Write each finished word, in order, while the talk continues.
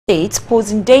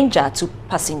posing danger to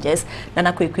passengers.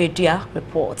 Nana Kwekwedia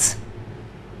reports.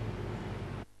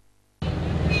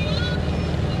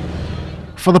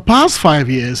 For the past 5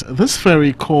 years, this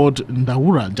ferry called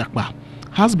News360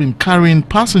 has been carrying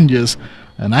passengers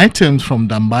and items from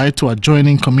Dambai to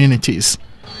adjoining communities.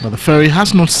 But the ferry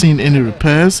has not seen any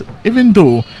repairs, even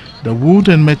though the wood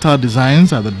and metal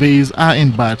designs at the base are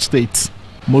in bad state.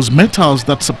 Most metals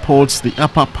that supports the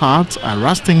upper part are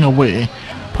rusting away,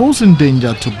 posing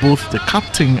danger to both the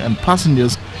captain and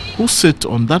passengers who sit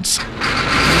on that side.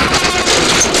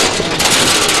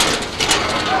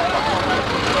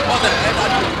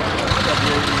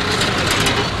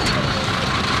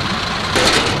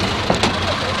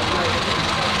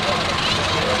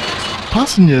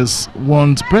 Passengers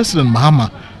want President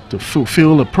Mahama to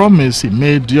fulfill a promise he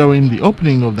made during the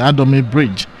opening of the Adome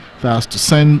Bridge, thus to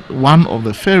send one of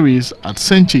the ferries at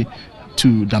Senchi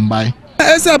to Dambai.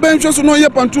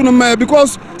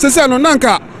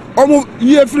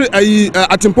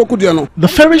 The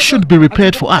ferry should be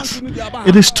repaired for us.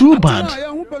 It is too bad.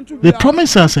 They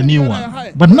promised us a new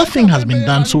one, but nothing has been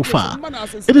done so far.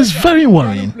 It is very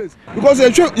worrying.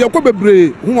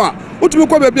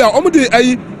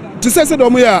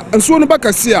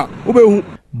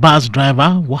 Bus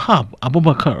driver Wahab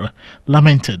Abubakar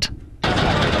lamented.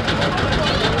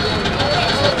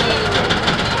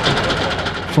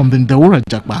 From the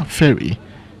News360 ferry,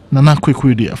 Nana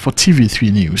Kwekwedia for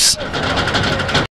TV3 News.